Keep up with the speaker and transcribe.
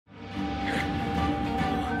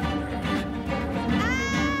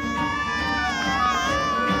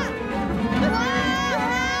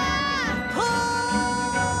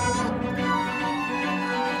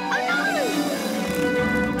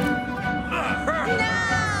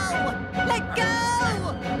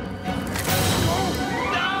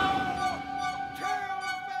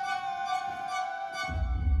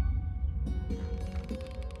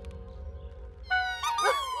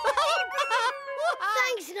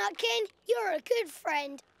Nutkin. You're a good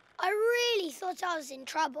friend. I really thought I was in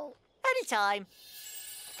trouble. Anytime.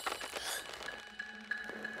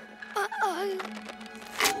 Uh-oh.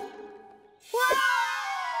 Whoa!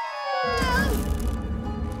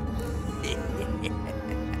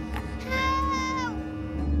 Help!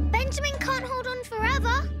 Benjamin can't hold on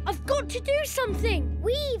forever. I've got to do something.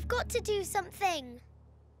 We've got to do something.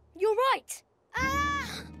 You're right.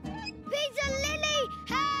 Peter, Lily,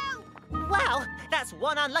 help! Wow, that's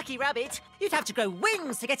one unlucky rabbit. You'd have to grow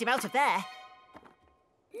wings to get him out of there.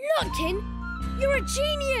 Nutkin, you're a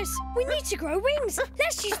genius. We need to grow wings.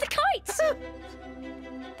 Let's use the kites.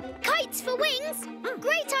 Kites for wings?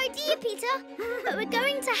 Great idea, Peter. But we're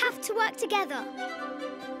going to have to work together.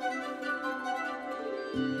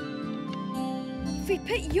 If we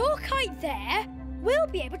put your kite there, we'll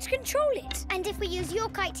be able to control it. And if we use your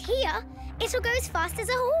kite here, it'll go as fast as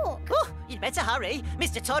a hawk. Oh, you'd better hurry.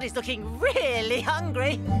 Mr. Todd is looking really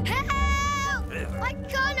hungry. Help! I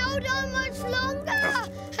can't hold on much longer.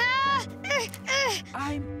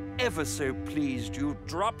 I'm ever so pleased you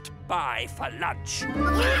dropped by for lunch.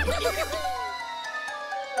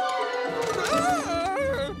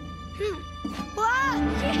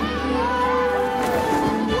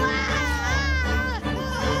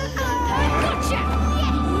 Gotcha!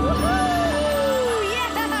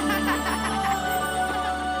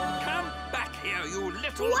 Come back here, you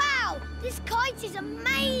little... Wow! This kite is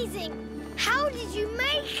amazing. How did you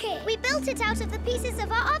make it? We built it out of the pieces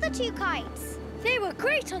of our other two kites. They were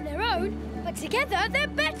great on their own, but together they're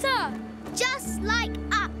better. Just like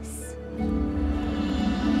us.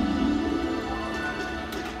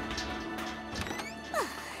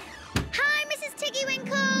 Hi, Mrs.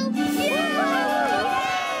 Tiggy-Winkle.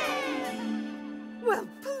 Well,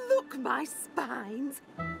 pluck my spines.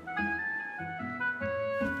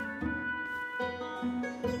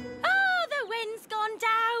 Oh, the wind's gone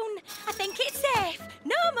down. I think it's safe.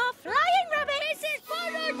 No more flying rabbits. Mrs.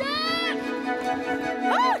 Puddle-Duck!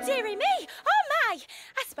 Oh, dearie me. Oh, my.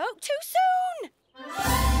 I spoke too soon.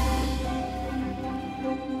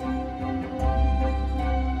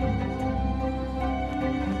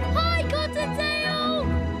 Hi, Cottontail!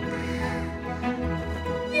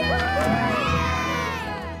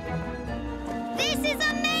 This is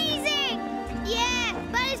amazing. Yeah,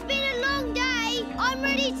 but it's been a long day. I'm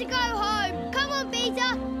ready to go home. Come on,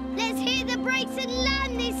 Peter. Let's hit the brakes and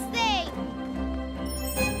land this thing.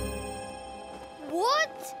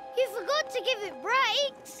 What? You forgot to give it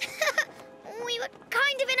brakes? We were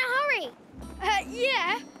kind of in a hurry.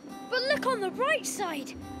 Yeah, but look on the bright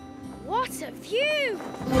side. What a view!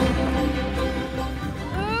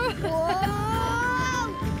 Whoa!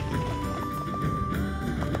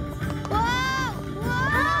 Whoa!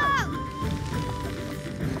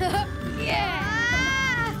 Whoa! Yeah!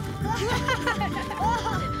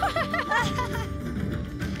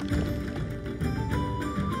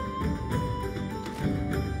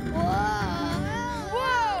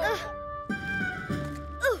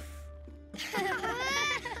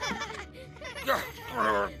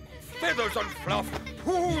 Feathers and fluff,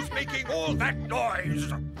 who's making all that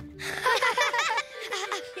noise?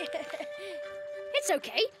 It's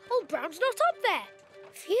okay. Old Brown's not up there.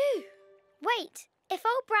 Phew. Wait, if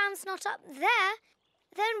Old Brown's not up there,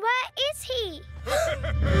 then where is he?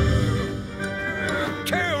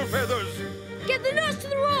 Tail feathers! Get the nurse to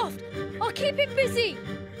the raft. I'll keep him busy.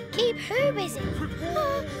 Keep who busy?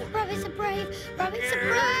 Oh, rabbits are brave. Rabbits are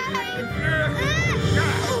brave.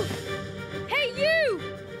 Hey, you!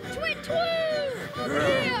 Twin-twoo!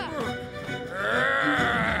 Here!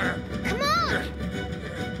 Come on!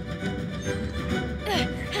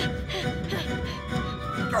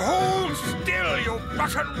 Hold still, you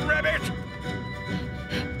rotten rabbit!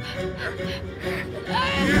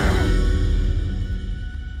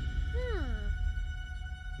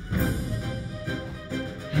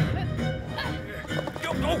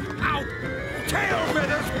 Oh, ow! Tail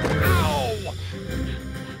feathers! Ow!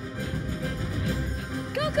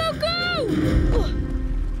 Go, go, go!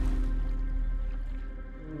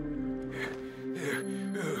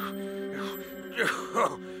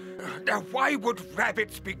 Now, why would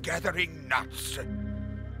rabbits be gathering nuts?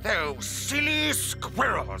 Those silly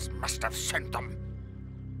squirrels must have sent them.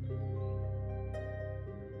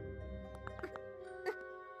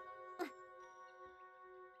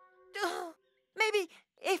 Maybe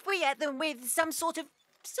if we ate them with some sort of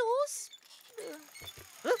sauce?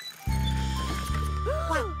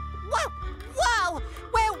 Wow! Wow! Wow!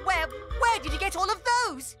 Where did you get all of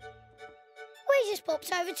those? We just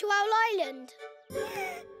popped over to Owl Island.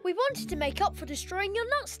 We wanted to make up for destroying your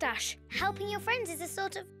nut stash. Helping your friends is a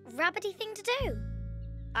sort of rabbity thing to do.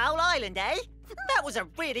 Owl Island, eh? That was a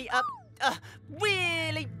really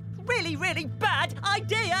bad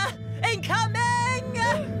idea! Incoming!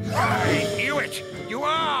 I knew it! You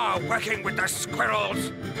are working with the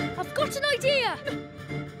squirrels! I've got an idea.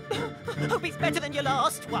 Hope it's better than your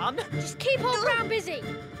last one. Just keep old Brown busy.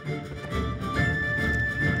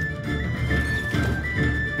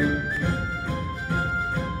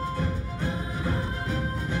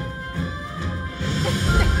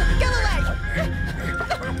 Go away!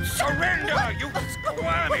 Surrender, you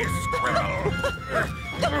squirmy squirrel!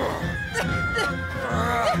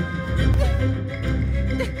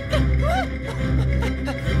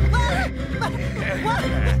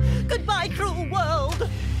 Goodbye, cruel world!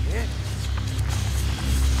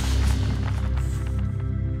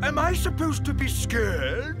 Am I supposed to be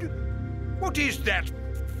scared? What is that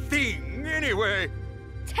thing, anyway?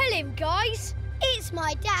 Tell him, guys. It's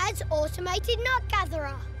my dad's automated nut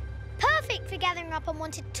gatherer. Perfect for gathering up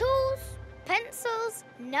unwanted tools, pencils,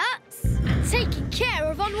 nuts. Taking care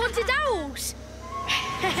of unwanted owls.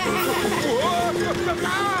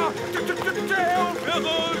 Tail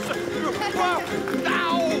feathers!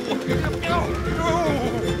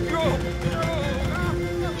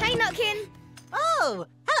 Hey, Nutkin. Oh,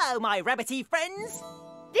 hello, my rabbity friends.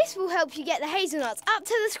 This will help you get the hazelnuts up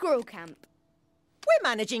to the squirrel camp. We're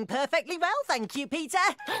managing perfectly well, thank you, Peter.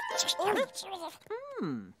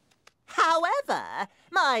 However,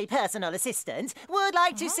 my personal assistant would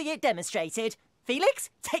like to see it demonstrated. Felix,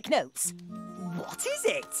 take notes. What is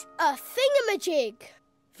it? A thingamajig.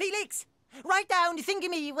 Felix, write down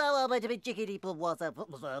thingamy.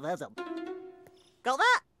 Got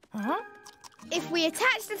that? If we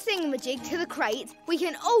attach the thingamajig to the crate, we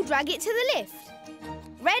can all drag it to the lift.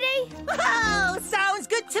 Ready? Oh, sounds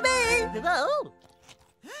good to me.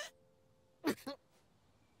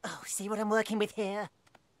 Oh, see what I'm working with here?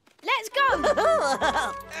 Let's go.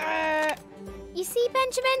 You see,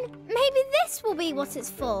 Benjamin? Maybe this will be what it's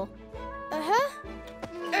for.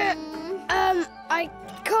 I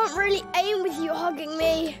can't really aim with you hugging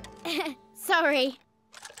me. Sorry.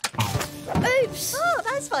 Oops. Oh,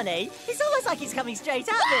 that's funny. It's almost like it's coming straight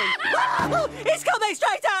at me. Whoa! It's coming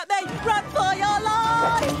straight at me! Run for your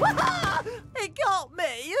life! It got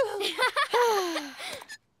me.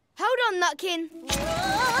 Hold on, Nutkin.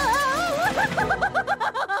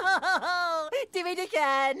 Do it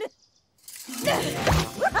again.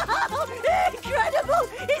 Incredible!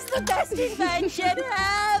 It's the best invention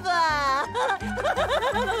ever!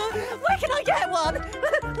 Where can I get one?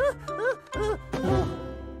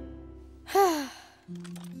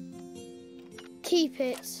 Keep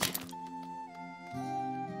it.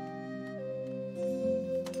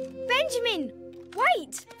 Benjamin,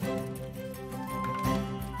 wait!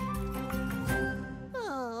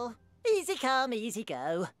 Oh, easy come, easy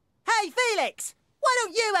go. Hey, Felix! Why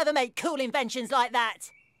don't you ever make cool inventions like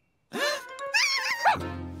that?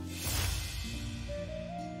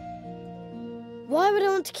 Why would I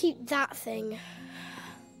want to keep that thing?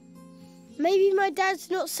 Maybe my dad's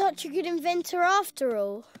not such a good inventor after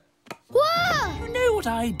all. Whoa! You know what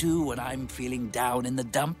I do when I'm feeling down in the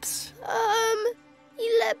dumps?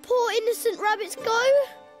 You let poor innocent rabbits go?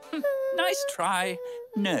 Nice try.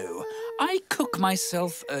 No, I cook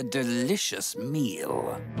myself a delicious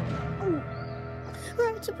meal.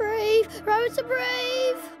 Rabbits are brave! Rabbits are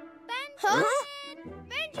brave!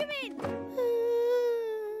 Benjamin!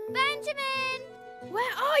 Benjamin!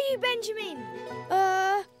 Where are you, Benjamin?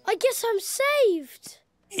 I guess I'm saved.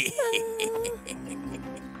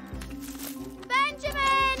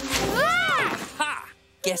 Benjamin! Ah! Ha!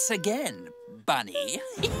 Guess again, bunny.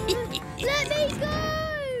 Let me go!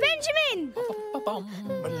 Benjamin!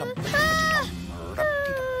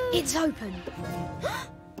 It's open.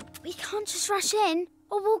 We can't just rush in,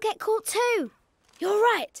 or we'll get caught too. You're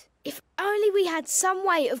right. If only we had some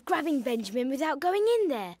way of grabbing Benjamin without going in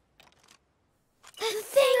there. The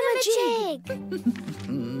thingamajig!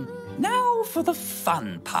 Now for the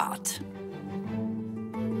fun part.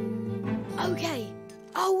 OK,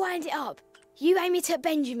 I'll wind it up. You aim it at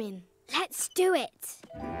Benjamin. Let's do it.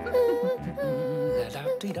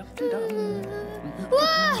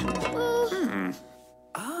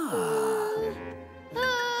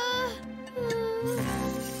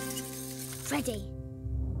 Ready.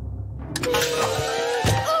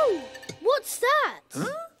 Oh! What's that?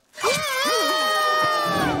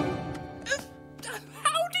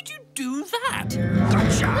 How did you do that?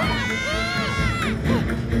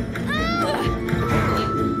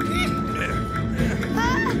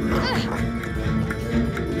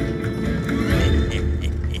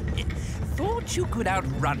 Thought you could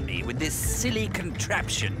outrun me with this silly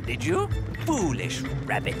contraption, did you? Foolish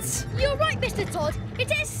rabbits. You're right, Mr. Todd.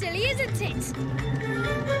 It is silly, isn't it?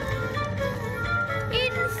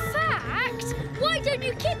 In fact, why don't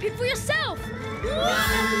you keep it for yourself?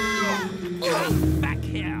 Come back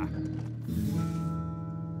here.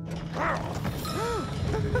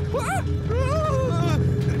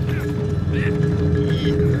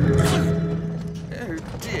 Oh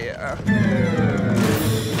dear.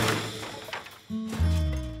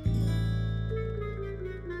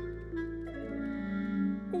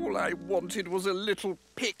 All I wanted was a little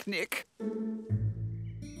picnic.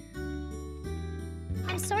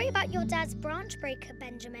 I'm sorry about your dad's branch breaker,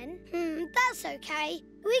 Benjamin. That's okay.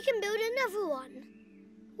 We can build another one.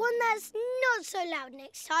 One that's not so loud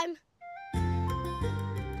next time.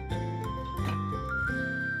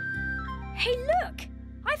 Hey, look!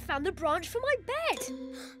 I found the branch for my bed.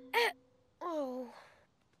 Oh.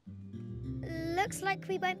 Looks like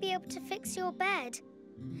we won't be able to fix your bed.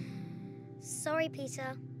 Sorry,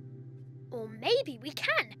 Peter. Or maybe we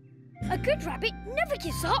can. A good rabbit never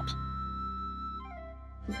gives up.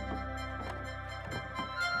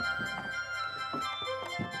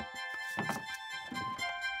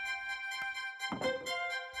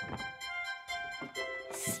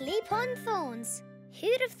 Sleep on thorns.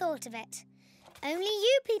 Who'd have thought of it? Only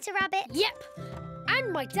you, Peter Rabbit. Yep.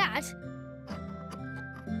 And my dad.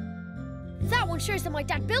 That one shows that my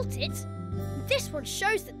dad built it. This one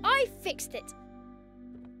shows that I fixed it.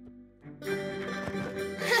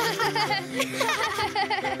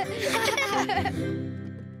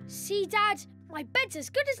 See, Dad? My bed's as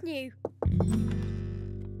good as new.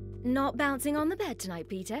 Not bouncing on the bed tonight,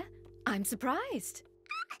 Peter? I'm surprised.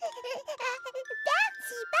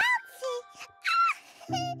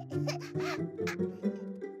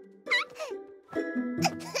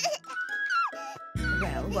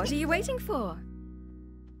 Well, what are you waiting for?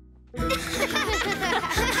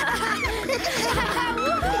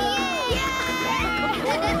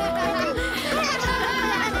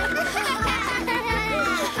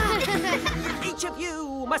 Each of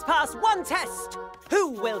you must pass one test. Who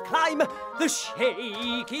will climb the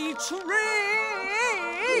shaky tree?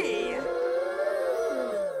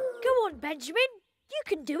 Go on, Benjamin. You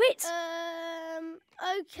can do it.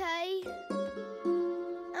 Okay.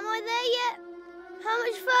 Am I there yet? How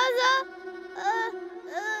much further?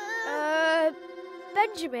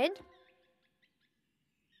 Benjamin?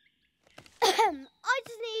 I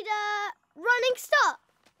just need a running start.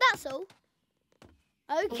 That's all.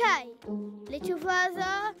 Okay. Little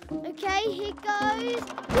further. Okay, here goes.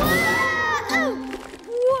 Whoa!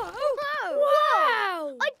 Whoa!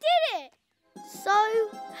 Wow! I did it! So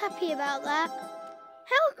happy about that.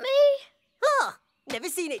 Help me. Oh, never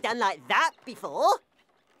seen it done like that before.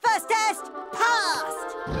 First test,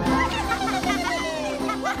 passed!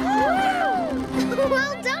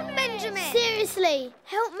 Well done, Benjamin. Seriously,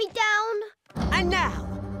 help me down. And now,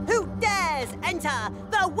 who dares enter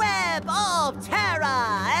the web of terror?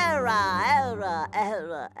 Error.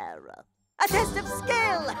 A test of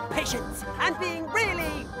skill, patience, and being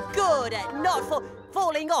really good at not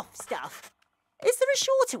falling off stuff. Is there a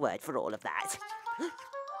shorter word for all of that?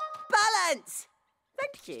 Balance!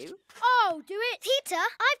 Thank you. Oh, do it. Peter,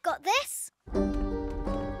 I've got this.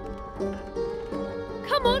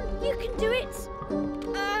 Come on, you can do it.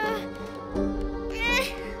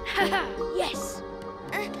 Yes.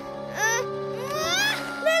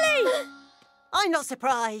 Lily! I'm not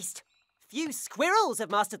surprised. Few squirrels have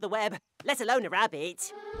mastered the web, let alone a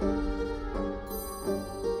rabbit.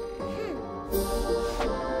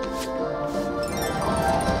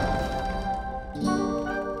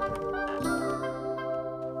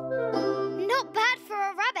 Not bad for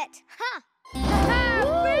a rabbit, huh?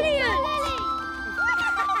 Brilliant!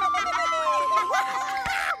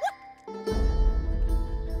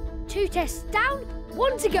 Two tests down,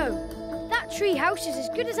 one to go. That tree house is as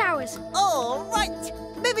good as ours. All right,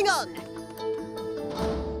 moving on.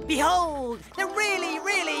 Behold, the really,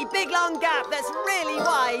 really big long gap that's really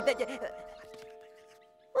wide.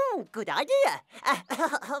 Oh, good idea.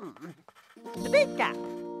 The big gap.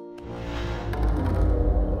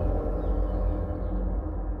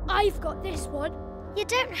 I've got this one. You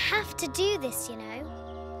don't have to do this, you know.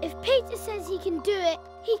 If Peter says he can do it,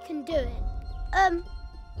 he can do it.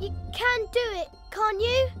 You can do it, can't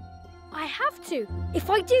you? I have to. If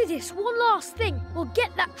I do this one last thing, we'll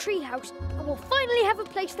get that treehouse and we'll finally have a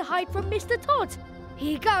place to hide from Mr. Todd.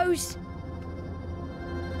 Here goes.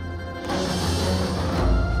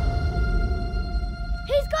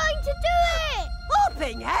 He's going to do it!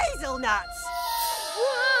 Hopping hazelnuts!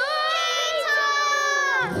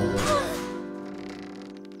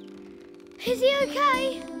 Is he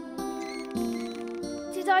okay?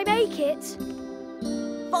 Did I make it?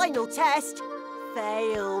 Final test,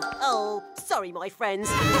 failed. Oh, sorry, my friends.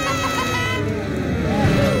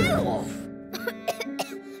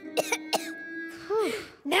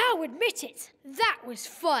 Now admit it. That was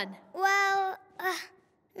fun. Well,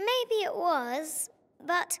 maybe it was,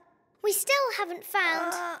 but we still haven't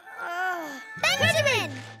found...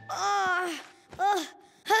 Benjamin!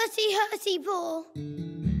 Hurty paw.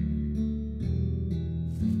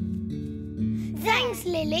 Thanks,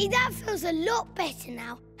 Lily. That feels a lot better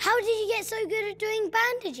now. How did you get so good at doing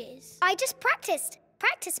bandages? I just practiced.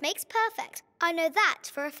 Practice makes perfect. I know that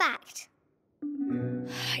for a fact.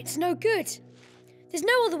 It's no good. There's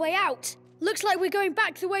no other way out. Looks like we're going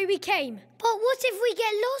back the way we came. But what if we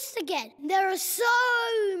get lost again? There are so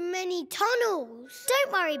many tunnels.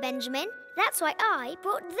 Don't worry, Benjamin. That's why I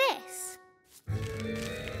brought this.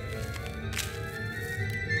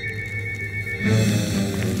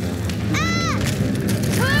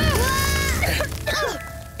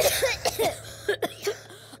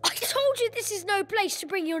 I told you this is no place to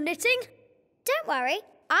bring your knitting. Don't worry.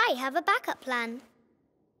 I have a backup plan.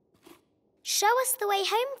 Show us the way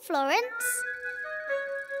home, Florence.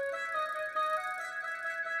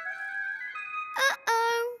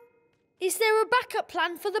 Uh-oh. Is there a backup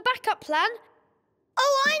plan for the backup plan?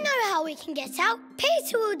 Oh, I know how we can get out.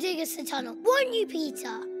 Peter will dig us a tunnel, won't you,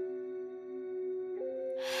 Peter?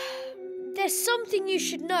 There's something you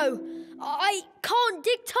should know. I can't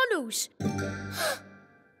dig tunnels.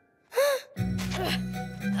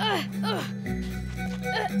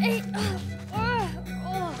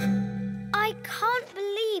 I can't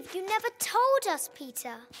believe you never told us,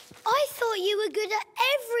 Peter. I thought you were good at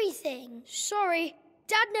everything. Sorry,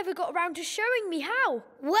 Dad never got around to showing me how.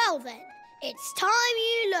 Well then, it's time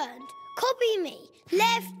you learned. Copy me.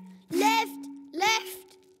 Left, left,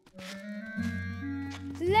 left.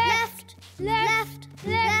 Left, left,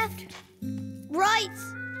 left. Right,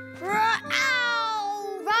 right,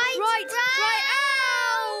 ow! Right,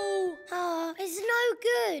 ow! Oh, it's no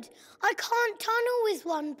good. I can't tunnel with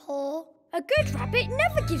one paw. A good rabbit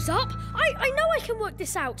never gives up. I know I can work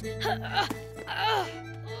this out.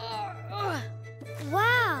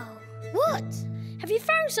 Wow. What? Have you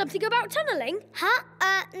found something about tunnelling? Huh?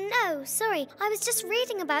 No, sorry. I was just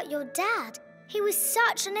reading about your dad. He was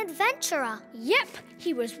such an adventurer. Yep,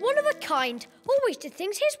 he was one of a kind. Always did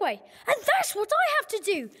things his way. And that's what I have to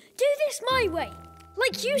do. Do this my way.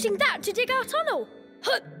 Like using that to dig our tunnel.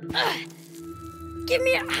 Give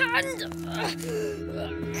me a hand.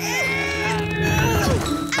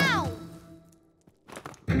 Ow!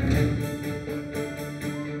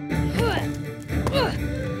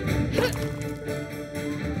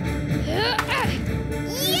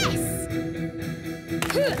 Yes!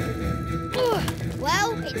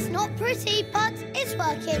 Well, it's not pretty, but it's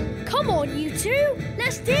working. Come on, you two.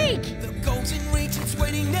 Let's dig. The golden region's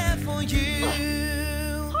waiting there for you.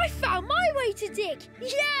 I found my way to dig.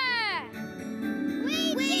 Yeah!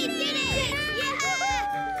 We did it!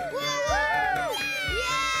 Yeah! Woo-woo!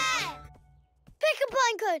 Yeah! Pick a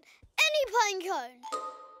pine cone. Any pine cone.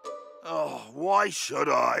 Oh, why should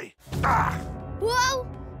I? Ah! Well,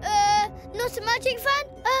 not a magic fan?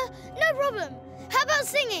 No problem. How about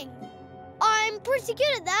singing? I'm pretty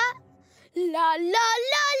good at that. La la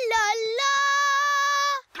la la la.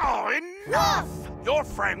 Oh, enough! Your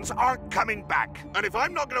friends aren't coming back. And if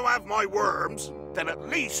I'm not going to have my worms, then at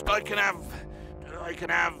least I can have...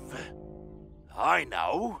 I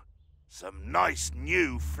know. Some nice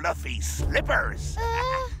new fluffy slippers.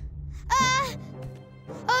 Oh,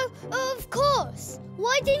 of course.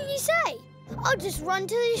 Why didn't you say? I'll just run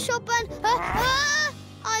to the shop and...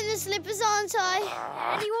 I'm the slippers, aren't I?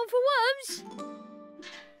 Anyone for worms?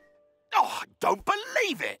 Oh, I don't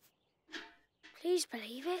believe it. Please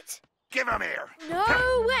believe it. Give 'em here.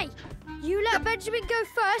 No way. You let Benjamin go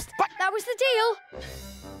first. But that was the deal.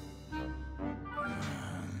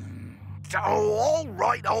 Oh, all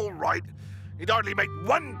right. You'd hardly make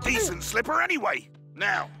one decent slipper anyway.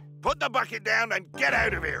 Now, put the bucket down and get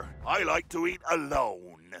out of here. I like to eat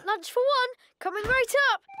alone. Lunch for one. Coming right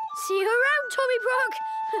up. See you around, Tommy Brock.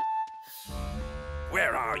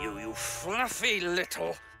 Where are you, you fluffy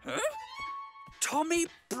little... Huh? Tommy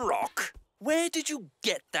Brock? Where did you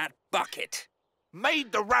get that bucket?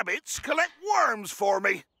 Made the rabbits collect worms for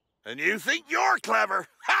me. And you think you're clever.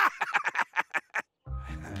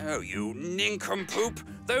 Oh, you nincompoop.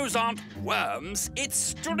 Those aren't worms, it's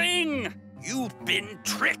string. You've been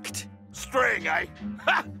tricked. String, eh?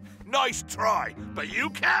 Ha! Nice try, but you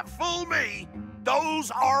can't fool me. Those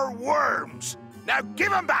are worms. Now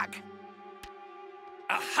give 'em back.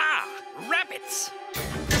 Aha! Rabbits!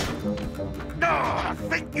 No,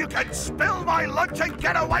 think you can spill my lunch and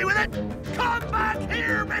get away with it? Come back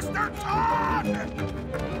here, Mr. Todd!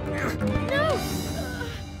 No!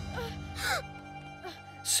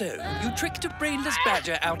 So, you tricked a brainless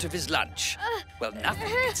badger out of his lunch. Well, nothing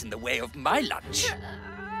gets in the way of my lunch.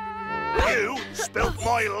 You spilt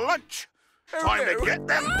my lunch. Time to get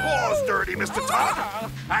them paws dirty, Mr.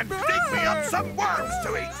 Todd, and dig me up some worms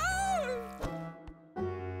to eat.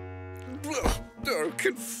 Oh,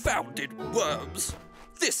 confounded worms.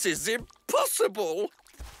 This is impossible.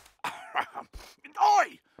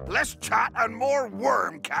 Oi! Less chat and more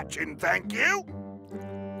worm catching, thank you.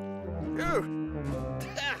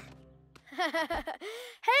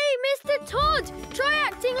 Hey, Mr. Todd! Try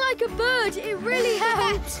acting like a bird. It really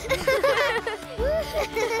helps.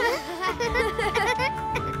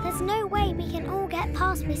 There's no way we can all get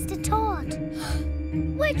past Mr. Todd.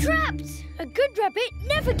 We're trapped. A good rabbit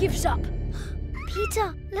never gives up.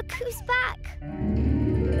 Peter, look who's back.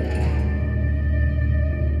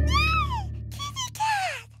 Kitty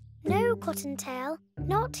cat! No, Cottontail,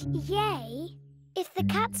 not yay. If the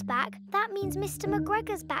cat's back, that means Mr.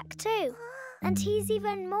 McGregor's back too. And he's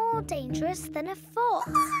even more dangerous than a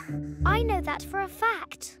fox. I know that for a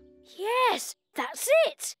fact. Yes, that's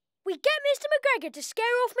it. We get Mr. McGregor to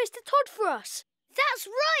scare off Mr. Todd for us. That's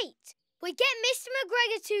right. We get Mr.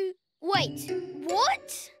 McGregor to... Wait,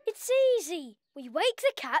 what? It's easy. We wake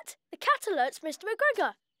the cat alerts Mr.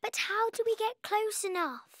 McGregor. But how do we get close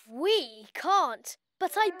enough? We can't.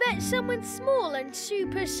 But I bet someone small and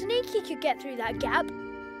super sneaky could get through that gap.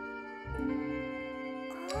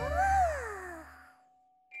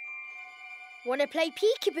 Want to play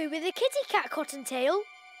peekaboo with a kitty cat, Cottontail?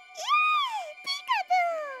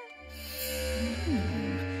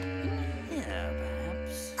 Yeah,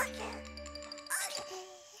 perhaps.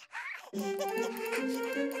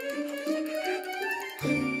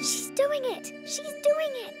 She's doing it! She's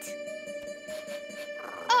doing it!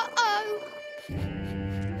 Uh-oh!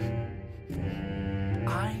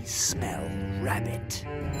 I smell rabbit.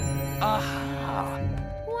 Aha!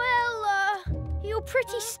 Well, you're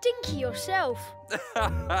pretty stinky yourself.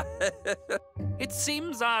 It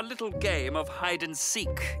seems our little game of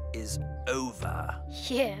hide-and-seek is over.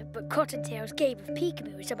 Yeah, but Cottontail's game of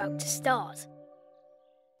peekaboo is about to start.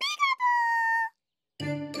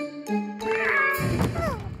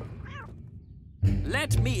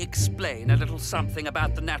 Let me explain a little something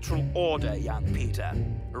about the natural order, young Peter.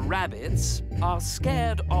 Rabbits are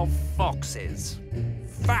scared of foxes.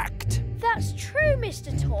 Fact. That's true,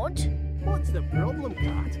 Mr. Todd. What's the problem,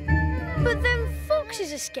 Cat? But then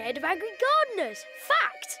foxes are scared of angry gardeners.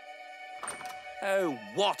 Fact. Oh,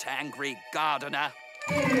 what angry gardener?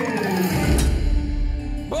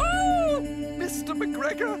 Oh, Mr.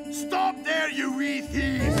 McGregor! Stop there, you wee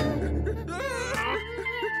thieves!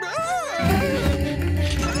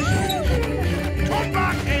 Come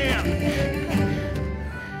back here!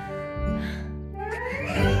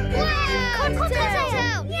 Wow!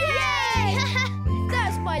 Cottontail! Yay!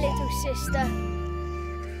 That's my little sister.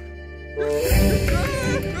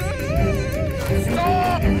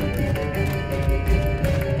 Stop!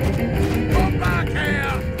 Come back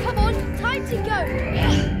here! Come on, time to go.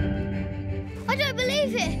 I don't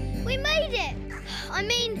believe it. We made it. I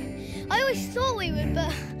mean, I always thought we would,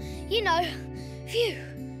 but, you know, phew.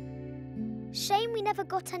 Shame we never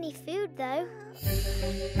got any food, though.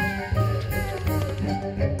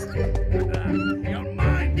 You're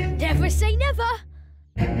mine! Never say never.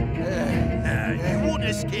 You won't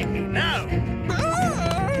escape me now!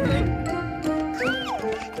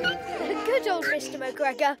 Good old Mr.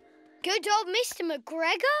 McGregor. Good old Mr.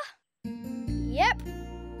 McGregor? Yep.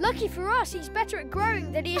 Lucky for us, he's better at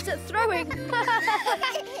growing than he is at throwing.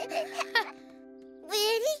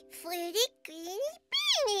 Really fruity, greeny,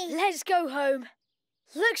 beanie. Let's go home.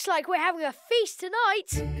 Looks like we're having a feast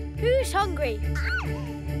tonight. Who's hungry?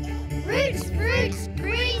 Roots, fruits,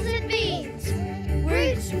 greens and beans.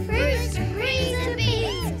 Roots, fruits, greens and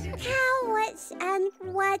beans. Carrots and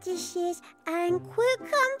radishes and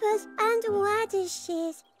cucumbers and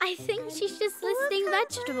radishes. I think she's just listing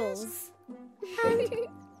vegetables.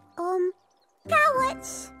 And,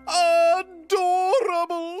 carrots.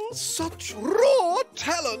 Adorable! Such raw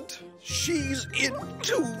talent. She's in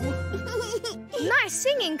too. Nice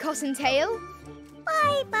singing, Cottontail.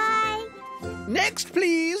 Bye-bye. Next,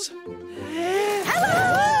 please.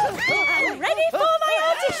 Hello! Ready for my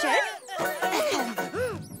audition?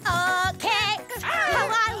 Cakes! How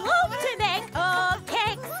I love to make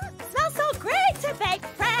cakes! Smells so great to bake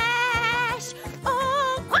fresh!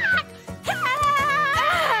 Oh, quack!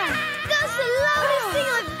 That's the loudest thing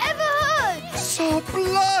I've ever heard!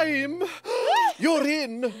 Sublime! You're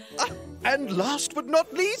in. And last but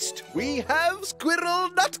not least, we have Squirrel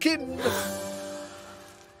Nutkin.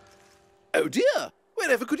 Oh dear,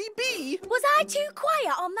 wherever could he be? Was I too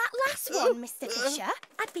quiet on that last one, Mr. Fisher?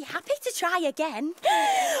 I'd be happy to try again.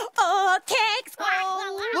 Oh, cakes!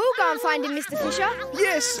 We'll go and find him, Mr. Fisher.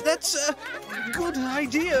 Yes, that's a good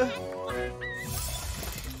idea.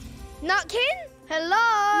 Nutkin? Hello?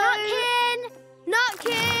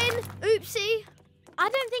 Nutkin! Oopsie. I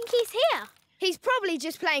don't think he's here. He's probably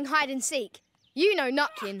just playing hide and seek. You know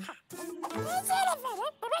Nutkin.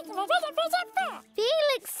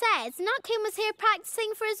 Felix says Nutkin was here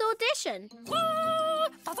practicing for his audition.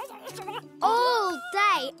 All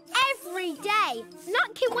day, every day.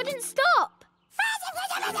 Nutkin wouldn't stop.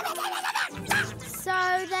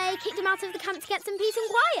 So they kicked him out of the camp to get some peace and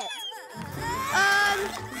quiet.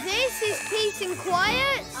 This is peace and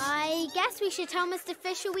quiet? I guess we should tell Mr.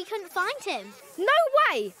 Fisher we couldn't find him. No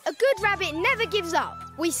way! A good rabbit never gives up.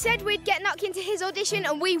 We said we'd get Nutkin to his audition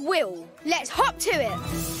and we will. Let's hop to it.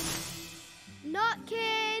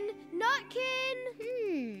 Nutkin!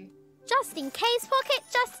 Nutkin! Just in case, Pocket,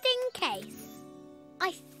 just in case.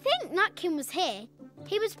 I think Nutkin was here.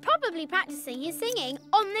 He was probably practicing his singing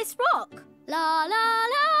on this rock. La, la,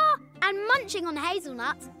 la, and munching on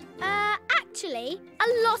hazelnuts. Actually, a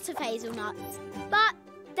lot of hazelnuts. But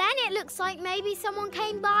then it looks like maybe someone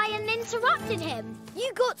came by and interrupted him.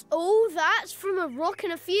 You got all that from a rock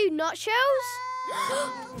and a few nutshells?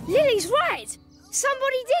 Lily's right!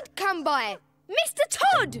 Somebody did come by. Mr.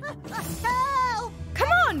 Todd! Help!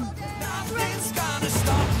 Come on! Nothing's gonna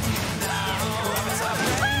stop me now.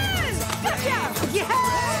 Gotcha!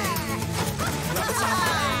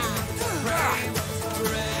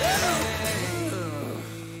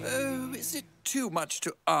 Oh, is it too much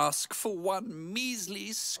to ask for one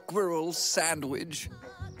measly squirrel sandwich?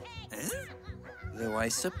 Though I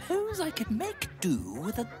suppose I could make do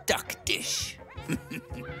with a duck dish.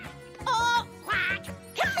 Oh, quack!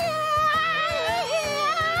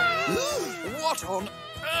 What on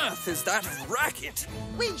earth is that racket?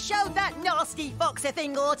 We showed that nasty fox a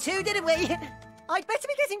thing or two, didn't we? I'd better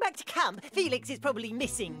be getting back to camp. Felix is probably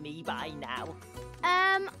missing me by now.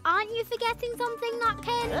 Aren't you forgetting something,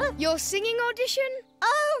 Nutkin? Huh? Your singing audition?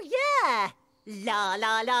 Oh, yeah. La,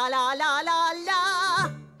 la, la, la, la, la, la.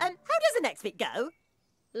 How does the next bit go?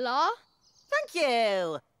 La? Thank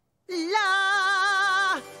you.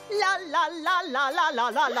 La, la, la, la, la, la, la,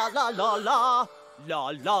 la, la, la, la, la. La,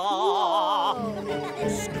 la.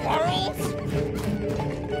 Squirrels?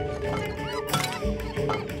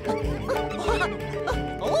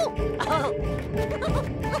 Oh!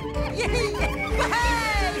 Yay!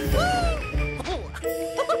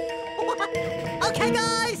 Okay,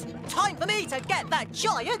 guys, time for me to get that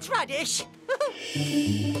giant radish.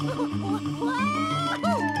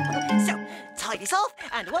 So, tie this off,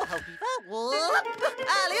 and we'll help you out. Whoop!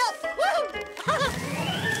 Alley up! Woo!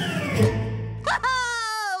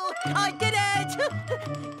 I did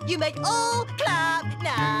it! You may all clap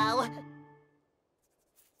now.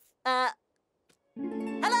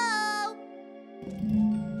 Hello?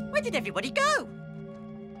 Where did everybody go?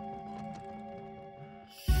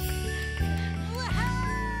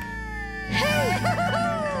 Hey!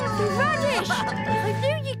 The radish! I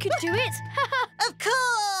knew you could do it! Of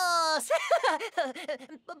course!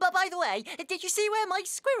 But by the way, did you see where my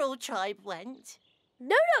squirrel tribe went?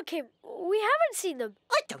 No, Nutkin, we haven't seen them.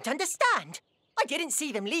 I don't understand. I didn't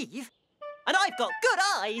see them leave. And I've got good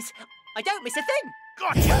eyes. I don't miss a thing.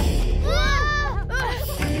 Gotcha!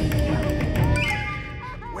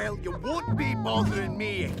 Well, you won't be bothering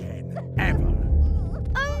me again, ever.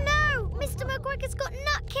 Oh no! Mr. McGregor's got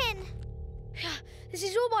Nutkin. This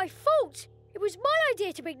is all my fault. It was my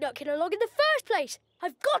idea to bring Nutkin along in the first place.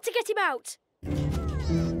 I've got to get him out.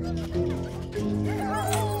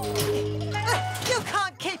 You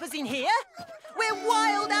can't keep us in here. We're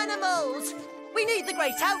wild animals. We need the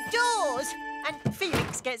great outdoors. And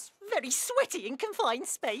Felix gets very sweaty in confined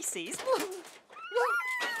spaces.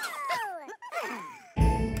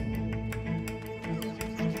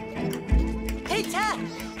 Peter,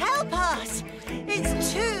 help us!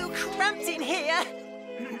 It's too cramped in here.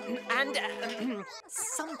 And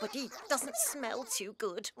somebody doesn't smell too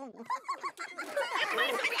good.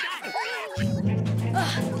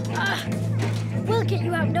 We'll get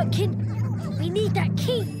you out, Nutkin. We need that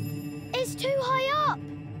key. It's too high up.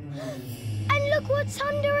 And look what's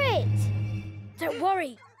under it. Don't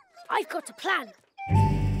worry. I've got a plan.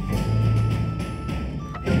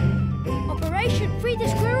 Operation Free the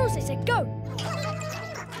Squirrels is a go.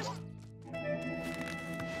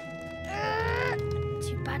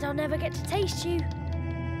 Too bad I'll never get to taste you.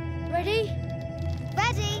 Ready?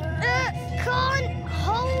 Ready? Can't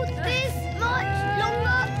hold this much longer.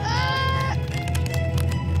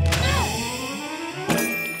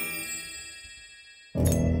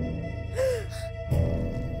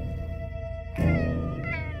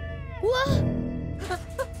 What?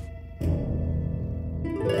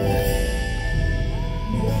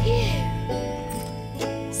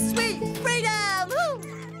 Sweet freedom! Woo!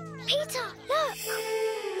 Peter, look!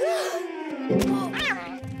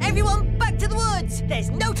 Everyone back to the woods! There's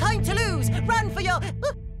no time to lose! Run for your...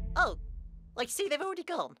 Oh, I see they've already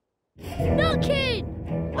gone. Nutkin!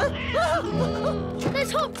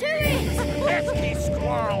 Let's hop to it! Pesky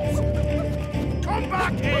squirrels! Come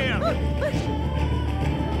back here!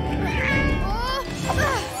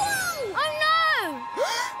 Oh no!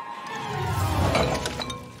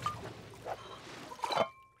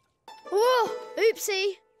 Whoa,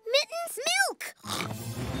 oopsie. Mittens milk!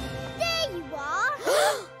 There you are!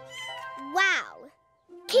 Wow!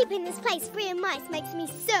 Keeping this place free of mice makes me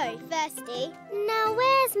so thirsty. Now,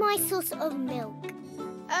 where's my source of milk?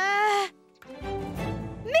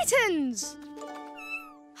 Mittens!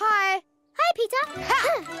 Hi. Hi, Peter.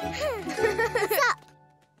 What's up?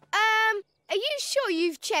 Are you sure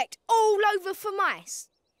you've checked all over for mice?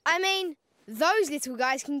 I mean, those little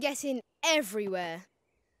guys can get in everywhere.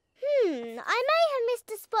 I may have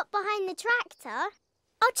missed a spot behind the tractor.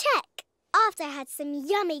 I'll check after I had some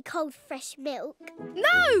yummy cold fresh milk.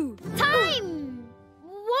 No! Time!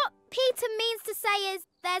 What Peter means to say is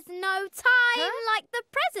there's no time like the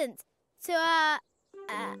present to,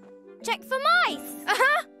 check for mice.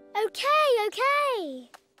 Uh-huh. Okay.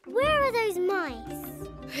 Where are those mice?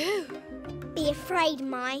 Be afraid,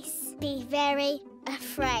 mice. Be very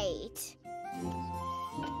afraid.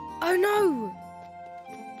 Oh no!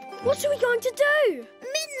 What are we going to do?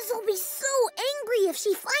 Mittens will be so angry if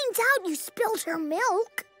she finds out you spilled her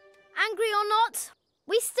milk. Angry or not,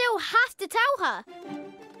 we still have to tell her.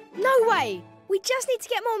 No way! We just need to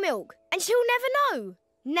get more milk, and she'll never know.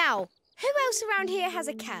 Now, who else around here has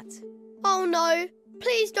a cat? Oh no!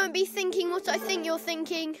 Please don't be thinking what I think you're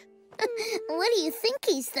thinking. What do you think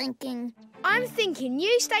he's thinking? I'm thinking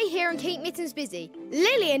you stay here and keep Mittens busy.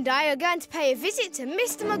 Lily and I are going to pay a visit to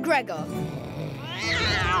Mr. McGregor.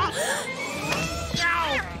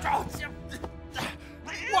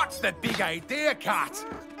 What's the big idea, Cat?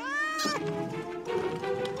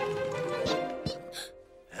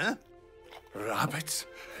 Huh? Rabbits?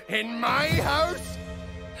 In my house?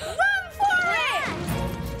 Run for it!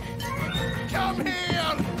 Come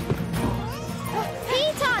here!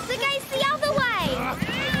 Peter, it's against the other way!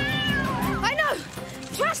 I know!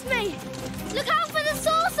 Trust me! Look out for the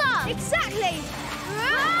saucer! Exactly!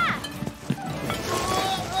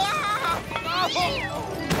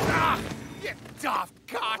 You daft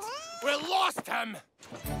cat! We lost him!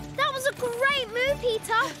 That was a great move,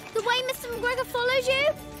 Peter. The way Mr. McGregor followed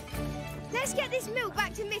you. Let's get this milk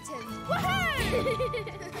back to Mittens.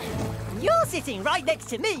 Woohoo! You're sitting right next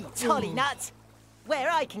to me, Tolly Nut, where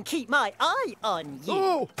I can keep my eye on you.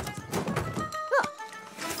 Oh!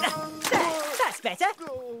 That's better.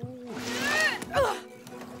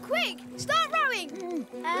 Quick, start rowing!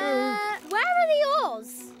 Where are the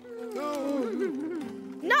oars?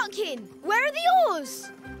 Nutkin, where are the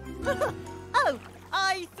oars? Oh,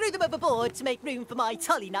 I threw them overboard to make room for my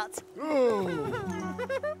Tolly Nut.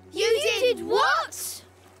 You did what?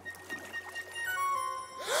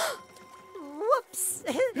 Whoops.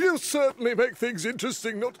 You certainly make things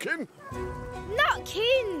interesting, Nutkin.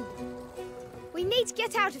 Nutkin! We need to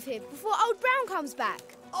get out of here before Old Brown comes back.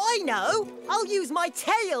 I know. I'll use my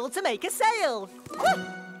tail to make a sail.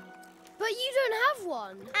 But you don't have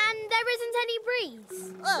one. And there isn't any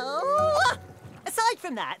breeze. Oh! Aside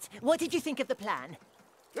from that, what did you think of the plan?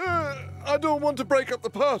 I don't want to break up the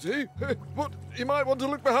party, but you might want to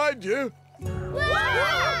look behind you.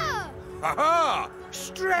 Ha-ha!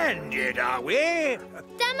 Stranded, are we?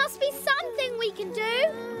 There must be something we can do.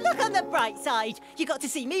 Look on the bright side. You got to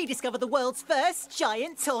see me discover the world's first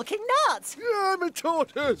giant talking nut. I'm a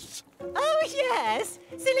tortoise. Oh, yes.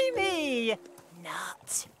 Silly me.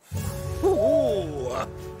 Nut. Ooh.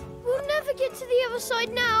 We'll never get to the other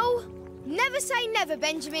side now. Never say never,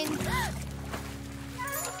 Benjamin.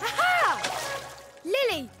 Aha!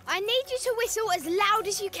 Lily, I need you to whistle as loud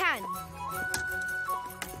as you can.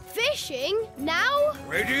 Fishing? Now?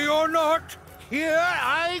 Ready or not, here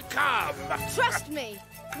I come. Trust me.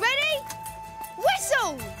 Ready?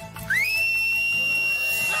 Whistle!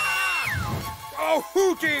 Oh,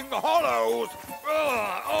 hooting hollows!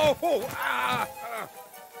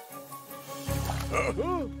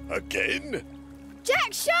 Again?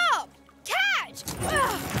 Jack Sharp! Catch!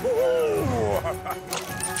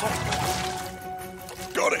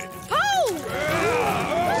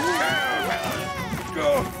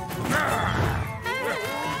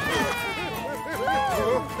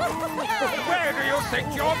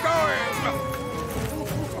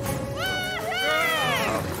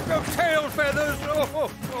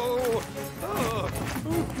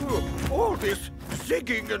 All this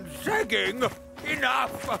zigging and zagging.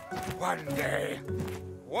 Enough. One day.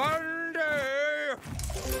 One day.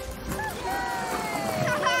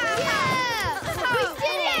 Yeah! We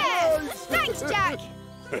did it! Thanks, Jack.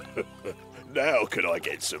 Now can I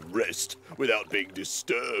get some rest without being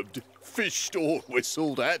disturbed, fished or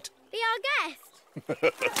whistled at? Be our guest.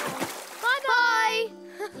 Bye-bye.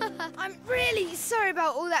 I'm really sorry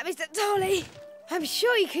about all that, Mr. Tolly. I'm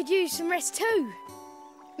sure you could use some rest too.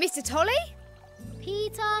 Mr. Tolly?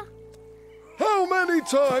 Peter? How many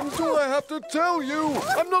times do I have to tell you?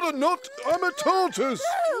 I'm not a nut, I'm a tortoise.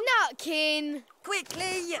 Nutkin.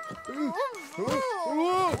 Quickly!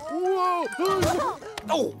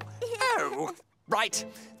 Oh! Right,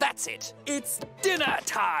 that's it. It's dinner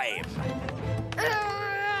time.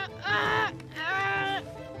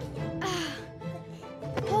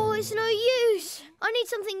 Oh, it's no use. I need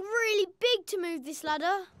something really big to move this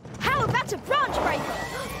ladder. How about a branch breaker?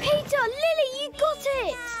 Peter, Lily, you got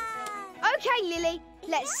it. OK, Lily,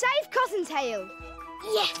 let's save Cottontail.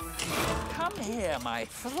 Yes. Come here, my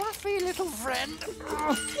fluffy little friend.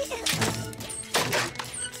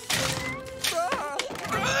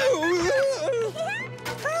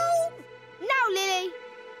 Now, Lily.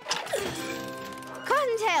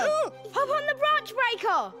 Cottontail, hop on the branch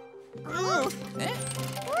breaker. No!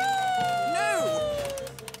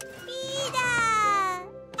 Peter!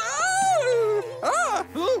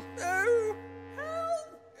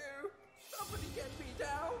 Somebody get me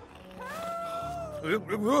down!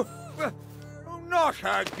 Not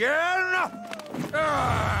again!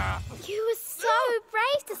 You were so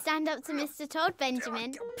brave to stand up to Mr. Todd,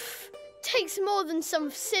 Benjamin. Takes more than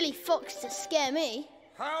some silly fox to scare me.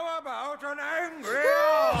 How about an angry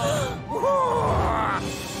owl? Uh-oh.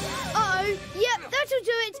 Yep, that'll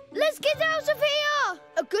do it. Let's get out of here.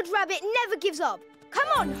 A good rabbit never gives up. Come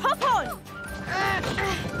on, hop on.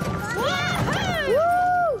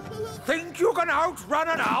 Think you can outrun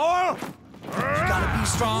an owl? You gotta be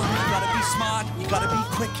strong, you gotta be smart, you gotta be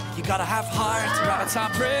quick, you gotta have heart. Rabbits are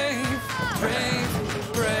brave, brave,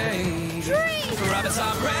 brave. Rabbits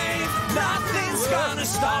are brave, nothing's gonna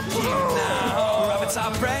stop you now. Rabbits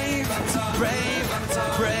are brave, brave,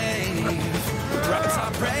 brave. Rabbits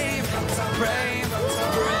are brave, brave,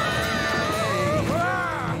 brave.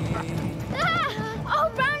 Oh,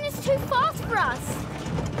 Brown is too fast for us.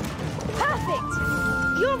 Perfect.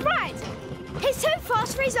 You're right. He's too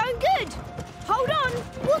fast for his own good. Hold on.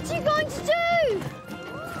 What are you going to do?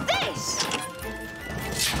 This.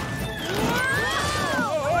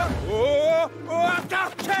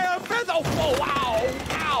 Ducktail feather! Oh, ow!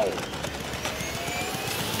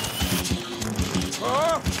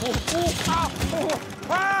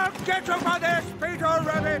 Ow! Get over this, Peter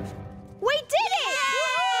Rabbit! We did it!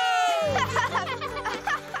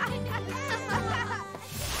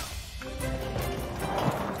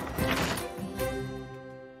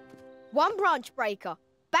 One branch breaker.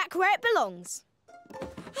 Back where it belongs.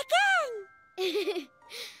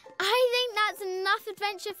 I think that's enough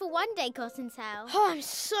adventure for one day, Cottontail. Oh, I'm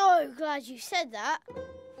so glad you said that.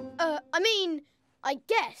 I mean, I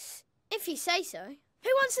guess, if you say so. Who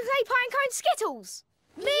wants to play Pine Cone Skittles?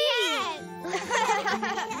 Me!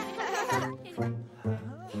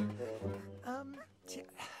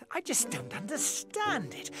 I just don't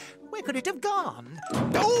understand it. Where could it have gone?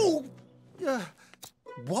 Oh!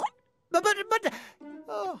 What? But,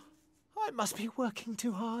 oh, I must be working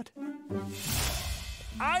too hard.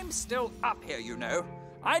 I'm still up here, you know.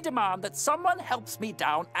 I demand that someone helps me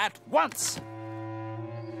down at once.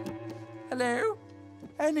 Hello?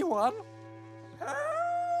 Anyone?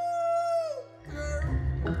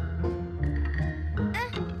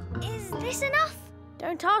 Is this enough?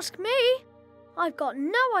 Don't ask me. I've got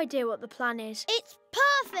no idea what the plan is. It's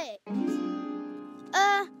perfect.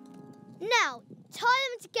 Now, tie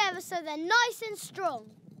them together so they're nice and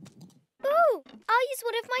strong. Ooh, I'll use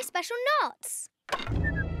one of my special knots.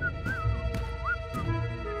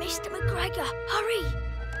 Mr. McGregor, hurry!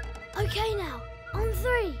 OK now, on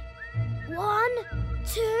 3. 1,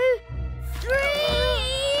 2, 3!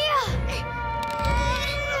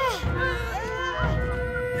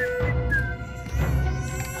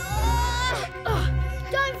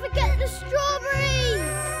 Don't forget the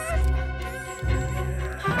strawberries!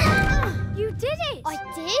 You did it! I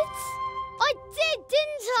did? I did,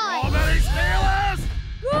 didn't I? Strawberry stealers!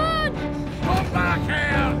 Run! Come back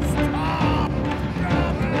here! Stop!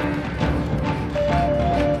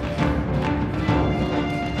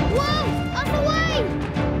 Whoa! Other way!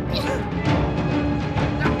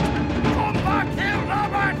 Come back here,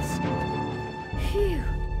 rabbits! Phew,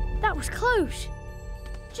 that was close.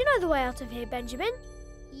 Do you know the way out of here, Benjamin?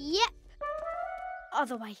 Yep.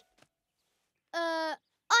 Other way.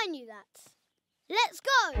 I knew that. Let's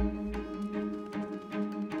go!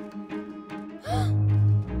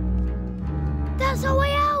 That's our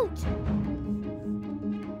way out!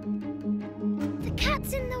 The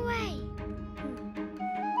cat's in the way.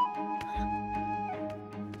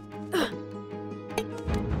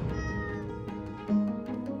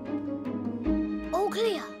 All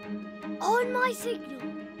clear. On my signal.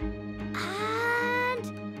 And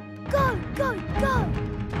go, go, go!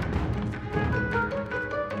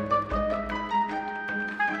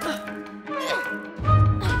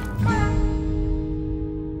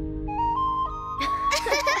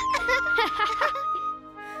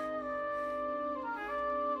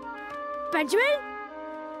 Benjamin?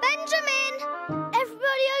 Benjamin!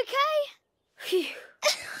 Everybody okay? Phew.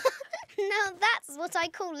 Now that's what I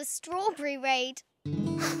call a strawberry raid. You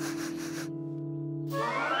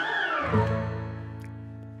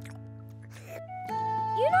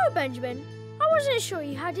know, Benjamin, I wasn't sure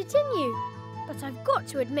you had it in you. But I've got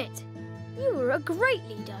to admit, you were a great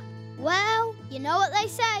leader. Well, you know what they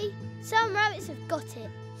say. Some rabbits have got it.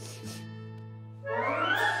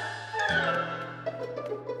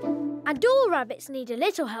 And all rabbits need a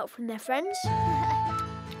little help from their friends.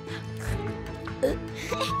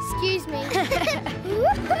 Excuse me.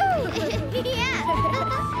 Yeah.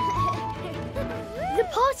 The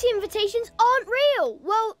party invitations aren't real.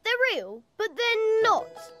 Well, they're real, but they're not.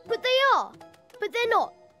 But they are. But they're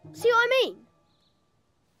not. See what I mean?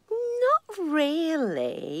 Not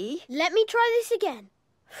really. Let me try this again.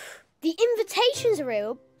 The invitations are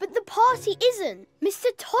real, but the party isn't.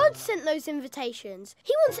 Mr. Todd sent those invitations.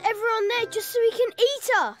 He wants everyone there just so he can eat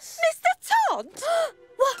us. Mr. Todd?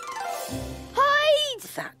 What? Hide!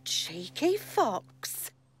 That cheeky fox.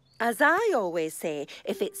 As I always say,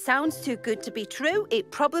 if it sounds too good to be true, it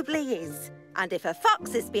probably is. And if a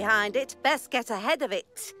fox is behind it, best get ahead of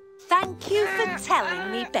it. Thank you for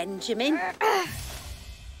telling me, Benjamin.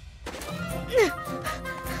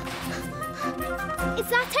 Is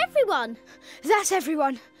that everyone? That's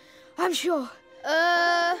everyone, I'm sure.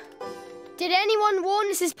 Did anyone warn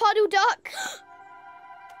Mrs. Puddle-Duck?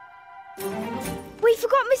 We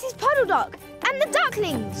forgot Mrs. Puddle-Duck and the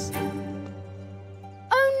ducklings.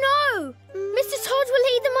 Oh no! Mr. Todd will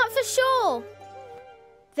eat them up for sure.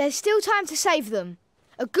 There's still time to save them.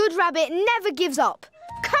 A good rabbit never gives up.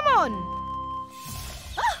 Come on!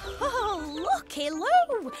 Oh, looky,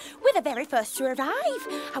 Lou. We're the very first to arrive.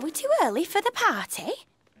 Are we too early for the party?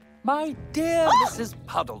 My dear Mrs.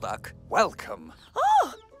 Puddle-Duck, welcome.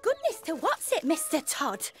 Oh, goodness to what's it, Mr.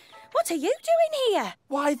 Todd? What are you doing here?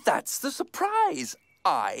 Why, that's the surprise.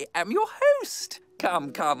 I am your host.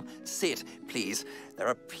 Come, come, sit, please. There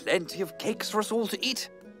are plenty of cakes for us all to eat.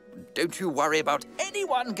 Don't you worry about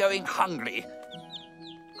anyone going hungry.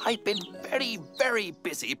 I've been very, very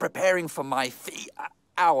busy preparing for my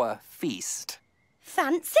our feast.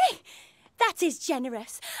 Fancy? That is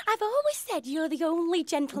generous. I've always said you're the only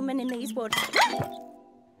gentleman in these woods.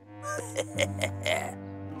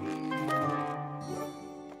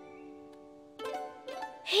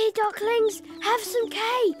 Here, ducklings, have some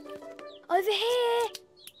cake. Over here.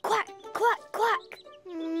 Quack, quack, quack.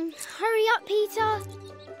 Hurry up, Peter.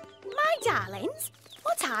 My darlings,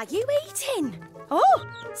 what are you eating? Oh,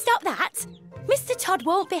 stop that. Mr. Todd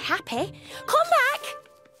won't be happy. Come back.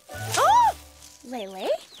 Oh, Lily,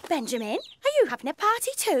 Benjamin, are you having a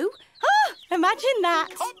party too? Oh, imagine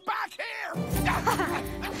that. Come back here!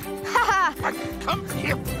 Come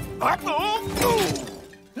here!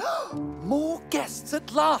 More guests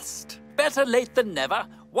at last. Better late than never.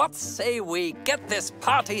 What say we get this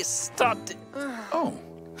party started?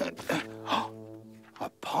 A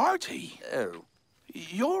party? Oh.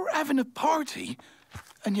 You're having a party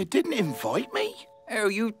and you didn't invite me? Oh,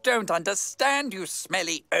 you don't understand, you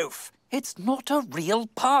smelly oaf. It's not a real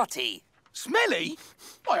party. Smelly?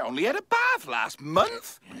 I only had a bath last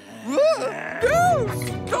month. No!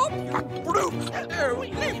 Stop, you brute! Oh,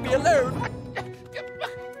 leave me alone.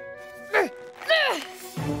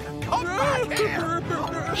 Come back here!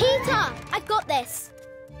 Peter, I've got this.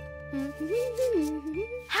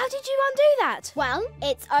 How did you undo that? Well,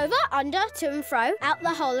 it's over, under, to and fro, out the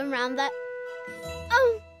hole and round the...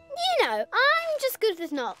 Oh, you know, I'm just good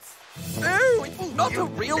with knots. No, it's not a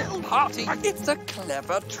real party. It's a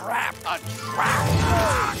clever trap. A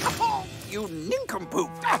trap! Come on! You nincompoop.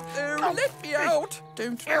 Oh, let me out.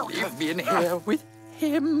 Don't leave me in here with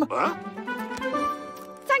him.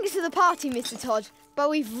 Thanks for the party, Mr. Todd, but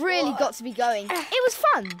we've really got to be going. It was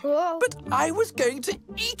fun. But I was going to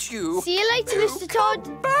eat you. See you later, Mr.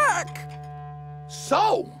 Todd. Back.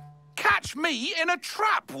 So, catch me in a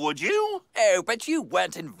trap, would you? Oh, but you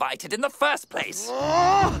weren't invited in the first place.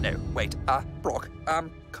 No, wait, Brock,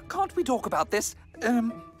 can't we talk about this,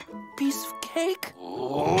 piece of cake?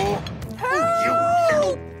 Oh,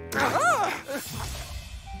 Help!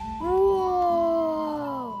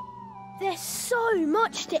 Whoa! There's so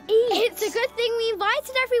much to eat. It's a good thing we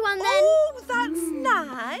invited everyone then. Oh, that's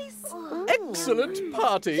nice. Excellent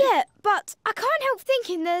party. Yeah, but I can't help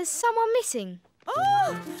thinking there's someone missing.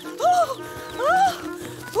 Oh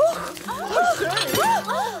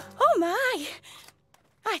my!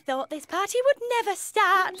 I thought this party would never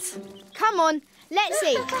start. Come on, let's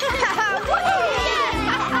see. Fox!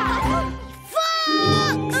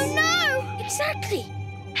 Oh no! Exactly.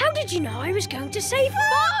 How did you know I was going to say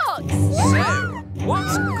fox? So,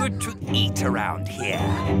 what's good to eat around here?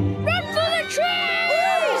 Run for the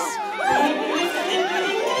trees!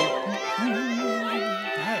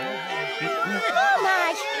 Oh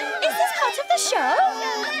my! Is this part of the show?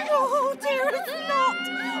 Oh dear, it's not.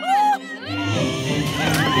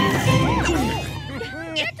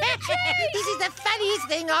 This is the funniest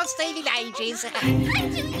thing I've seen in ages.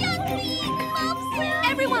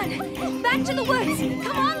 Everyone, back to the woods.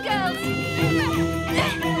 Come on, girls.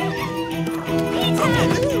 Peter!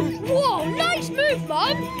 Whoa, nice move,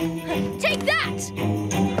 Mum. Take that.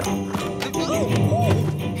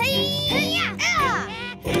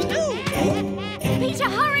 Peter,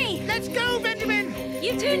 hurry. Let's go, Benjamin.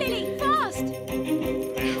 You too, Lily. Fast.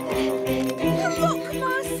 Look,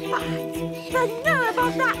 my spot. The nerve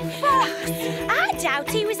of that fox. I doubt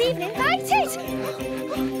he was even invited.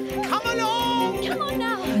 Come along. Come on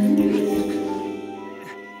now.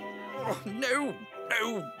 Oh,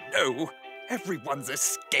 no. Everyone's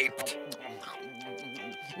escaped.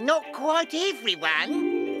 Not quite everyone.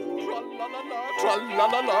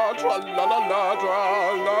 Tra-la-la-la, tra-la-la-la,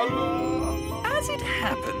 tra-la-la. As it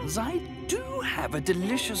happens, I do have a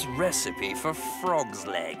delicious recipe for frog's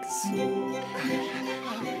legs.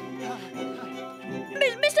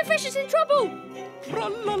 Mr. Fish is in trouble.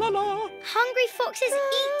 Tra-la-la-la. Hungry foxes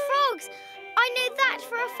eat frogs. I know that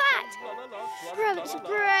for a fact. Rabbits are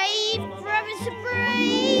brave. Rabbits are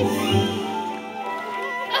brave.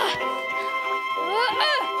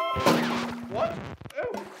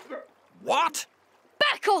 What?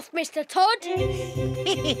 Back off, Mr. Todd.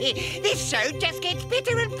 This show just gets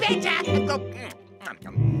better and better.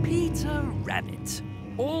 Peter Rabbit,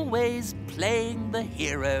 always playing the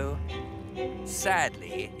hero.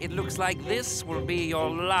 Sadly, it looks like this will be your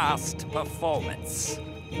last performance.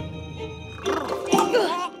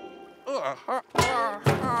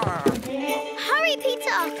 Hurry,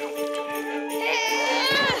 Peter.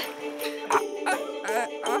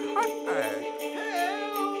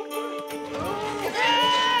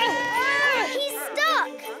 He's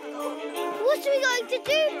stuck. What are we going to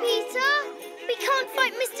do, Peter? We can't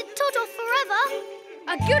fight Mr. Todd off forever. A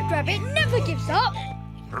good rabbit never gives up.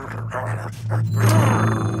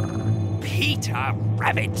 Peter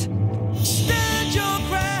Rabbit. Stand your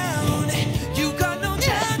ground. You got no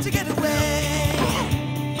time to get away.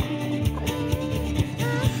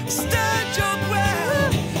 Stand your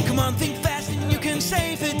ground. Come on, think fast and you can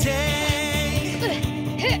save the day.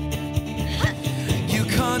 You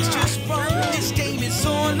can't just run. This game is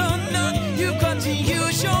all or none. You've got to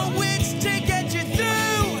use your wits to get you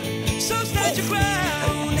through. So stand your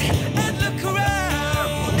ground and look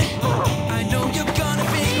around. I know you're gonna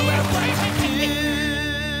figure out what to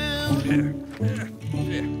do.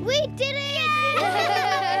 We did it!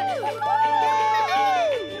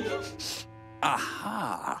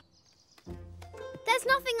 Aha! There's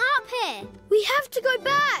nothing up here. We have to go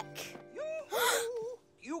back.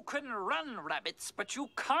 You can run, rabbits, but you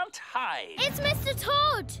can't hide. It's Mr.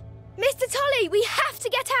 Todd. Mr. Tolly, we have to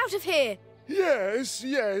get out of here. Yes.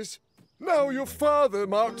 Now your father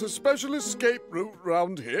marked a special escape route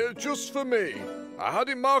round here just for me. I had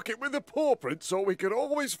him mark it with a paw print so we could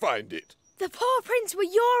always find it. The paw prints were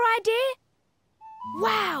your idea?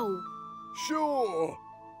 Wow. Sure.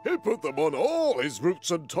 He put them on all his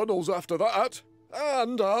routes and tunnels after that.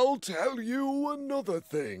 And I'll tell you another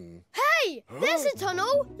thing. Hey, there's a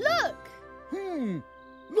tunnel. Look.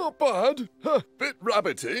 Not bad. Bit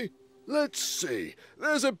rabbity. Let's see.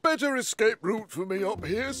 There's a better escape route for me up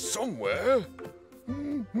here somewhere.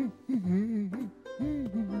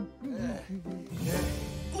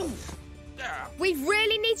 We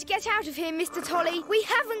really need to get out of here, Mr. Tolly. We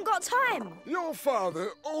haven't got time. Your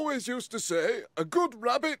father always used to say, a good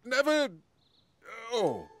rabbit never...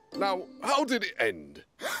 Oh, now, how did it end?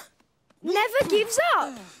 Never gives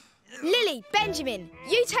up. Lily, Benjamin,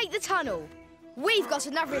 you take the tunnel. We've got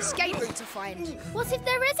another escape route to find. What if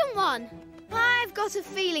there isn't one? I've got a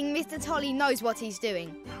feeling Mr. Tolly knows what he's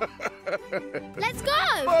doing. Let's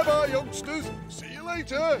go! Bye-bye, youngsters. See you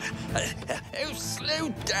later. Oh, slow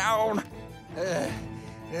down.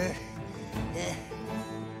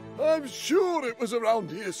 I'm sure it was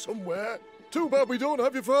around here somewhere. Too bad we don't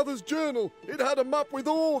have your father's journal. It had a map with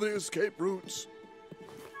all the escape routes.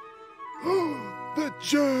 The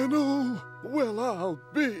journal! Well, I'll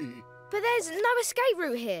be. But there's no escape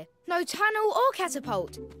route here. No tunnel or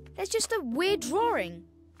catapult. There's just a weird drawing.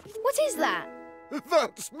 What is that?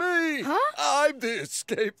 That's me! Huh? I'm the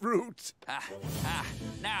escape route.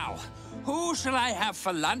 Now, who shall I have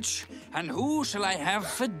for lunch and who shall I have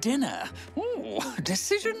for dinner? Ooh,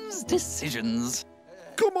 decisions.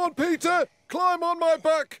 Come on, Peter! Climb on my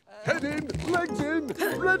back! Head in, legs in,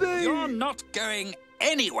 ready! You're not going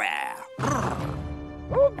anywhere.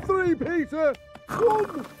 On 3, Peter!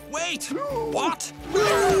 1! Wait! What?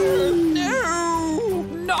 No!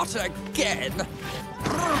 Not again!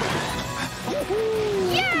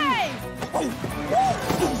 Yay!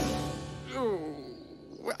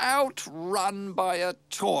 Outrun by a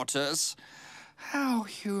tortoise. How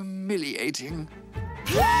humiliating.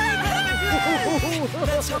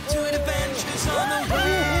 Let's hop to adventures on the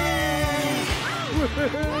way.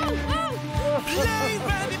 Play,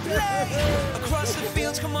 rabbit, play. Across the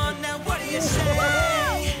fields, come on now, what do you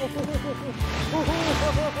say?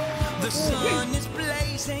 The sun is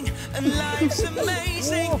blazing and life's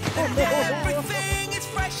amazing and everything is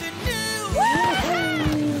fresh and new.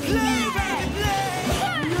 Play, rabbit, play.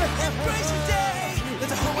 Embrace the day.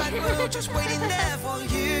 There's a whole wide world just waiting there for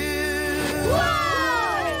you.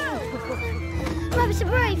 Rabbits are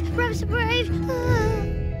brave! Rabbits are brave!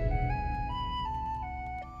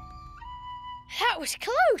 That was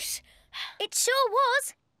close. It sure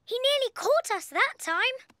was. He nearly caught us that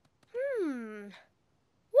time.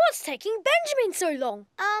 What's taking Benjamin so long?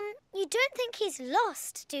 You don't think he's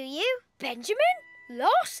lost, do you? Benjamin?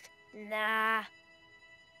 Lost? Nah.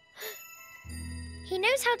 He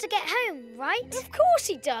knows how to get home, right? Of course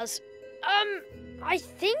he does. I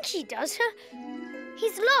think he does.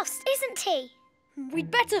 He's lost, isn't he?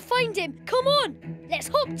 We'd better find him. Come on, let's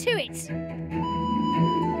hop to it.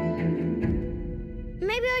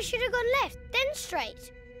 Maybe I should have gone left, then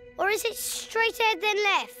straight. Or is it straight ahead, then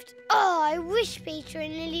left? Oh, I wish Peter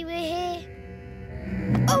and Lily were here.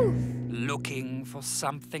 Oh! Looking for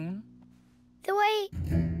something? The way...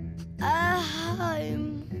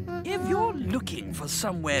 home. If you're looking for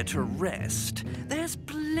somewhere to rest, there's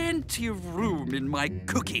plenty of room in my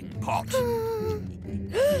cooking pot.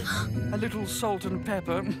 A little salt and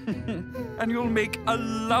pepper, and you'll make a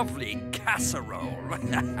lovely casserole.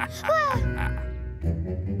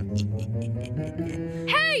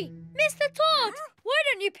 Hey, Mr. Todd! Why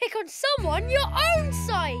don't you pick on someone your own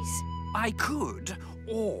size? I could,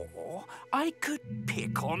 or I could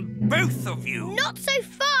pick on both of you. Not so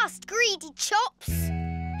fast, greedy chops!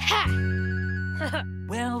 Ha!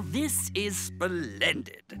 Well, this is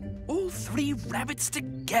splendid. All 3 rabbits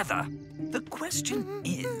together. The question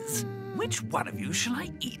is, which one of you shall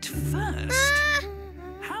I eat first?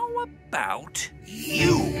 How about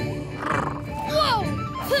you? Whoa!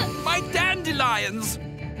 My dandelions!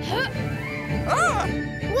 What?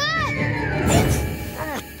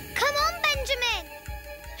 Come on, Benjamin!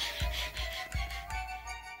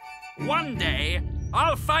 One day,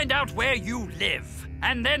 I'll find out where you live,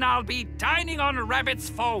 and then I'll be dining on rabbits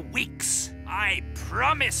for weeks. I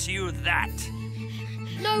promise you that.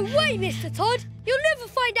 No way, Mr. Todd. You'll never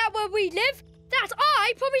find out where we live. That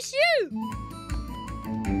I promise you.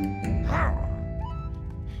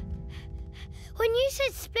 When you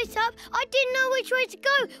said split up, I didn't know which way to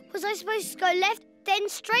go. Was I supposed to go left, then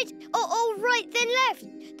straight, or all right, then left?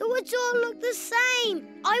 The woods all looked the same.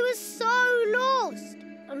 I was so lost.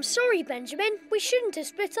 I'm sorry, Benjamin. We shouldn't have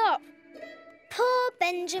split up. Poor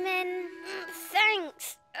Benjamin.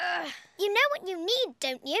 Thanks. You know what you need,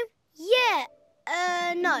 don't you? Yeah.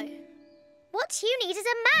 No. What you need is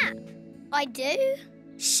a map. I do?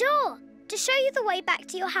 Sure. To show you the way back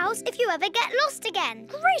to your house if you ever get lost again.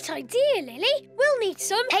 Great idea, Lily. We'll need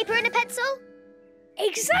some... Paper and a pencil?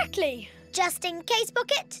 Exactly. Just in case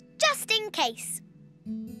bucket. Just in case.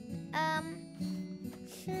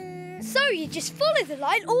 So you just follow the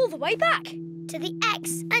line all the way back. To the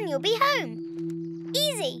X and you'll be home.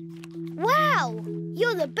 Easy. Wow.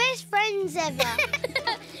 You're the best friends ever.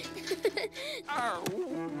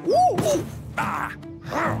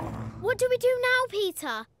 What do we do now,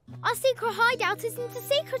 Peter? Our secret hideout isn't a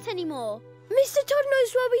secret anymore. Mr. Todd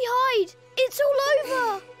knows where we hide. It's all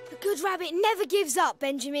over. The good rabbit never gives up,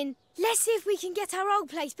 Benjamin. Let's see if we can get our old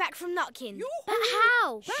place back from Nutkin. But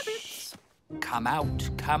how? Rabbits, Come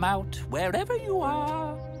out, wherever you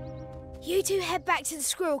are. You two head back to the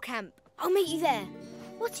squirrel camp. I'll meet you there.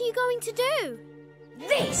 What are you going to do?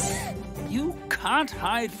 This! You can't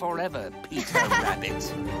hide forever, Peter Rabbit.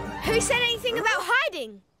 Who said anything about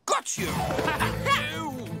hiding? Got you!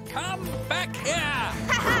 You! Come back here!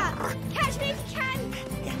 Catch me if you can!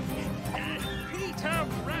 Peter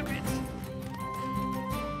Rabbit!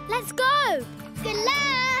 Let's go! Good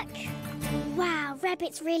luck! Wow,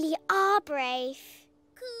 rabbits really are brave.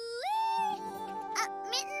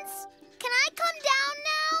 Mittens, can I come down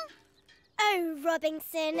now? Oh,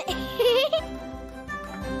 Robinson.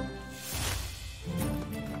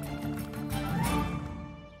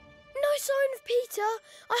 No sign of Peter.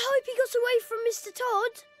 I hope he got away from Mr.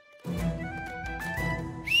 Todd.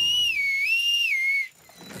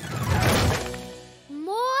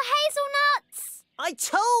 More hazelnuts! I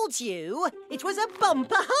told you it was a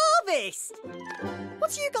bumper harvest.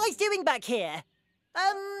 What are you guys doing back here?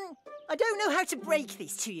 I don't know how to break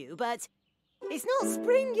this to you, but it's not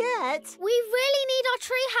spring yet. We really need our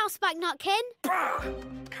treehouse back, Nutkin.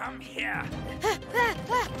 Come here.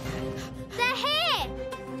 They're here!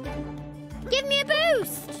 Give me a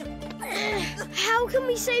boost! How can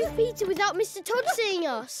we save Peter without Mr. Todd seeing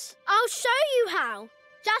us? I'll show you how.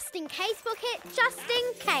 Just in case, Bucket, just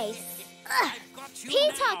in case.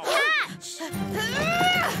 Peter, catch!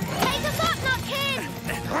 Take us up, Nutkin!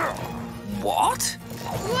 What?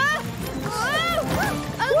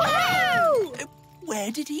 Oh,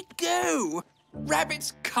 Where did he go?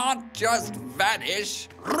 Rabbits can't just vanish.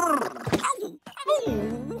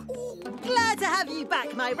 Glad to have you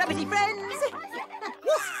back, my rabbity friends.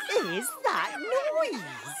 What is that noise?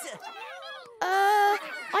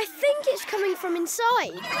 I think it's coming from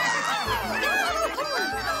inside.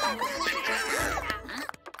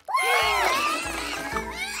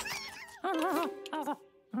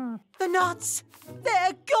 The nuts!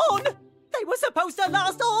 They're gone! They were supposed to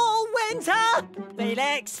last all winter!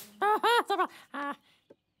 Felix! there's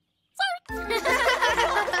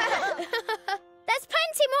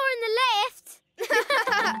plenty more in the lift.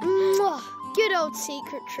 Good old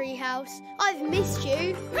secret treehouse. I've missed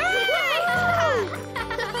you.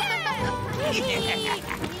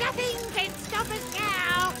 Nothing can stop us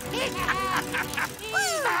now.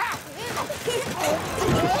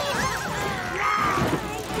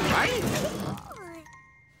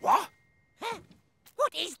 What?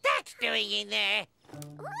 What is that doing in there?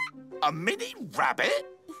 A mini rabbit?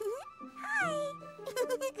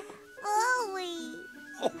 Ollie.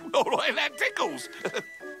 Oh, all right, that tickles.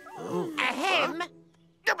 Ahem.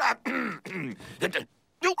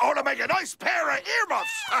 You ought to make a nice pair of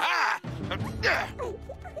earmuffs.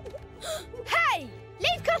 Hey!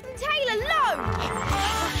 Leave Cottontail alone!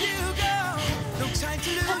 Off you go. No time to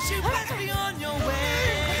lose. You must be on your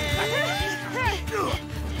way. Off you go.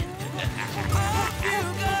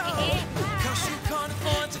 'Cause you can't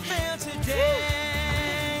afford to fail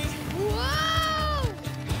today. Whoa!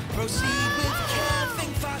 Proceed with care,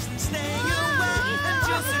 think fast and stay away. And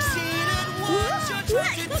just succeed at what you're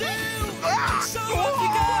trying to do. So off you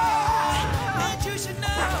go. And you should know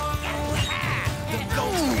the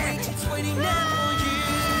goal's reach, it's waiting now for you.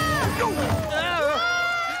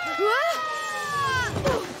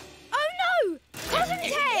 Oh no!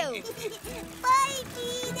 Cottontail! Bye,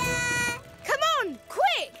 Peter. Come on,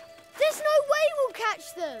 quick! There's no way we'll catch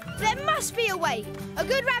them. There must be a way. A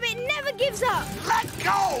good rabbit never gives up. Let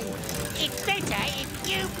go! It's better if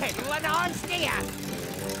you pedal and I steer.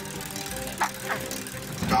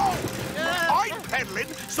 No! I'm pedaling,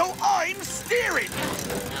 so I'm steering.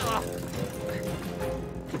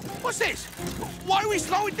 What's this? Why are we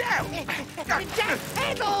slowing down? Just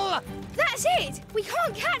pedal! That's it! We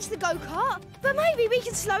can't catch the go-kart, but maybe we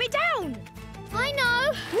can slow it down. I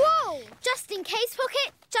know. Whoa! Just in case,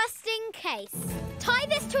 Pocket, just in case. Tie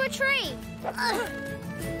this to a tree.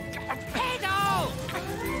 Pedal!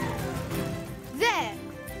 There.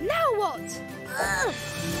 Now what?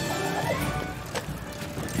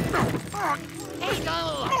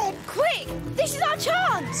 Pedal! Oh, Quick! This is our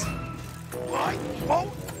chance! why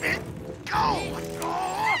won't it go?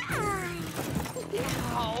 Oh!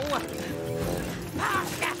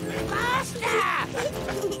 Faster!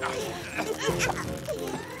 Faster!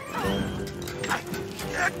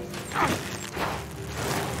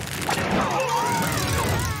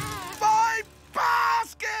 My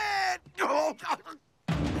basket!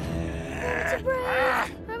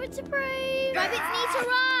 Rabbits are brave. Rabbits need to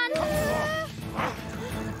run.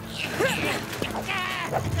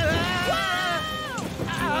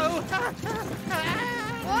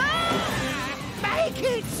 Make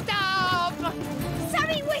it stop!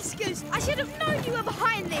 Sammy Whiskers! I should have known you were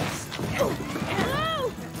behind this. Oh.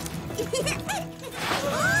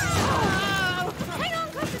 Hang on,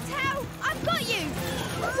 Cottontail. I've got you.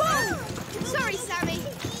 Whoa! Sorry, Sammy.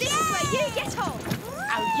 This is where you get on.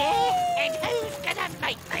 Oh, yeah? And who's gonna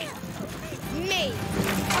make me? Me.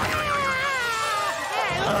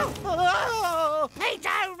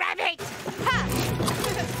 Peter Rabbit! Ha!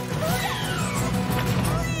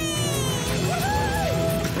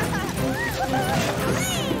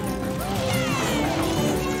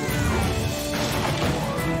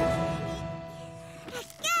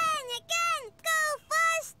 Again! Go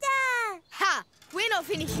faster! Ha! We're not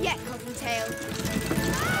finished yet, Cottontail.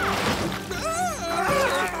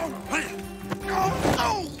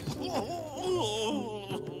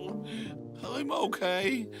 I'm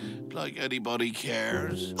okay, like anybody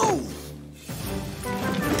cares.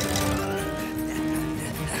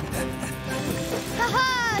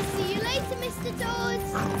 Ha-ha! See you later, Mr. Dodds.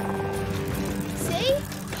 See?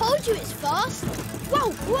 Told you it's fast.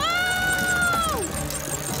 Whoa! Whoa!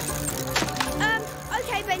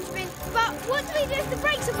 Okay, Benjamin, but what do we do if the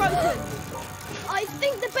brakes are broken? I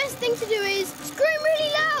think the best thing to do is scream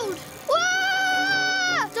really loud.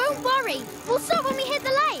 Whoa! Don't worry. We'll stop when we hit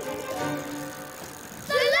the lake.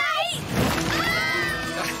 The lake!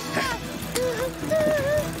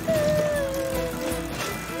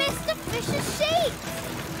 Mr. Fisher's sheep!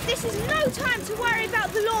 This is no time to worry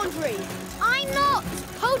about the laundry. I'm not.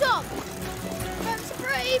 Hold on. Rabbits are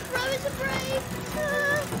brave, rabbits are brave.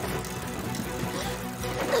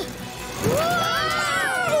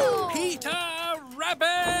 Whoa! Peter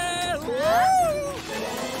Rabbit!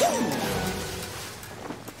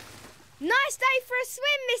 Nice day for a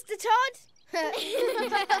swim, Mr. Todd.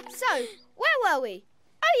 So, where were we?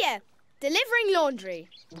 Oh, yeah, delivering laundry.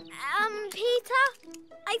 Peter,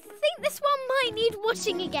 I think this one might need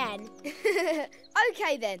washing again.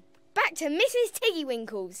 Okay, then. Back to Mrs.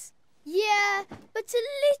 Tiggy-Winkle's. Yeah, but a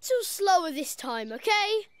little slower this time,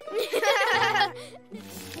 okay?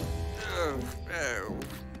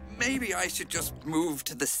 Maybe I should just move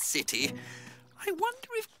to the city. I wonder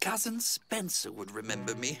if Cousin Spencer would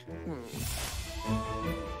remember me.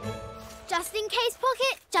 Just in case,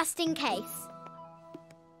 Pocket, just in case.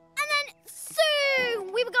 And then,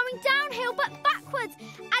 zoom! We were going downhill, but backwards.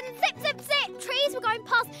 And zip, zip, zip, trees were going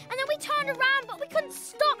past. And then we turned around, but we couldn't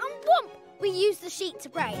stop, and whoomp! We used the sheet to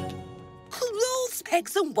brake. Rolls,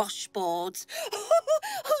 pegs and washboards.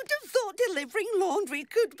 Who'd have thought delivering laundry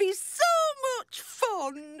could be so much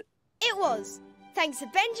fun? It was, thanks to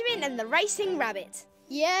Benjamin and the racing rabbit.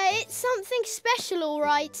 Yeah, it's something special, all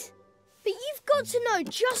right. But you've got to know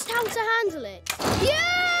just how to handle it.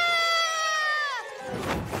 Yeah!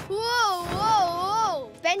 Whoa, whoa,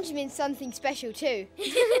 whoa! Benjamin's something special too.